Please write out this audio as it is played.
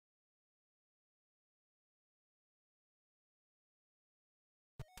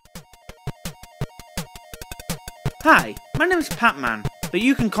Hi, my name's Pac-Man, but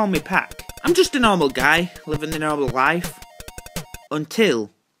you can call me Pac. I'm just a normal guy, living a normal life. Until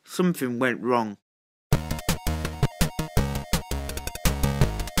something went wrong.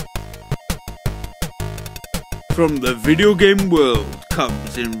 From the video game world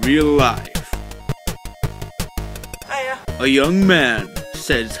comes in real life. Hiya. A young man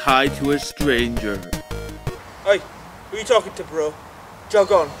says hi to a stranger. Hey, who are you talking to, bro?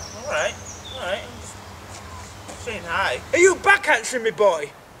 Jog on. Alright. Saying hi. Are you back answering me, boy?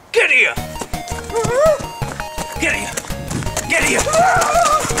 Get here! Get here! Get here!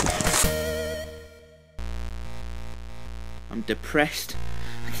 I'm depressed.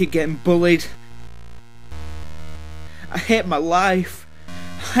 I keep getting bullied. I hate my life.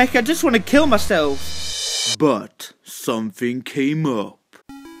 Heck, I just want to kill myself. But something came up.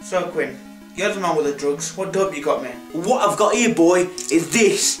 So, Quinn, you're the man with the drugs. What dope you got me? What I've got here, boy, is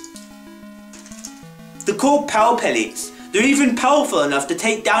this. They're called power pellets. They're even powerful enough to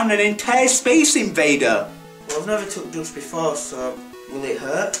take down an entire space invader. Well, I've never took drugs before, so will it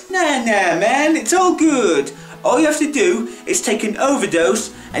hurt? Nah, man, it's all good. All you have to do is take an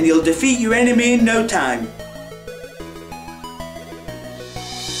overdose and you'll defeat your enemy in no time.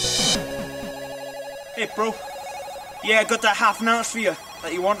 Hey, bro. Yeah, I got that half an ounce for you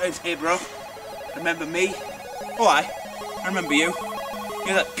that you wanted. Hey, bro. Remember me? Oh, I remember you.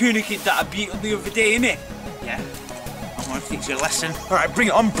 You're that puny kid that I beat up the other day, innit? Yeah. I want to teach you a lesson. Alright, bring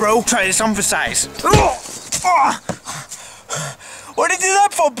it on, bro. Try this on for size. What did you do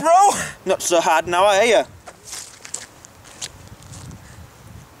that for, bro? Not so hard now, are you?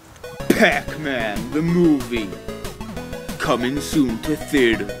 Pac-Man, the movie. Coming soon to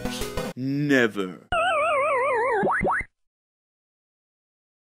theaters. Never.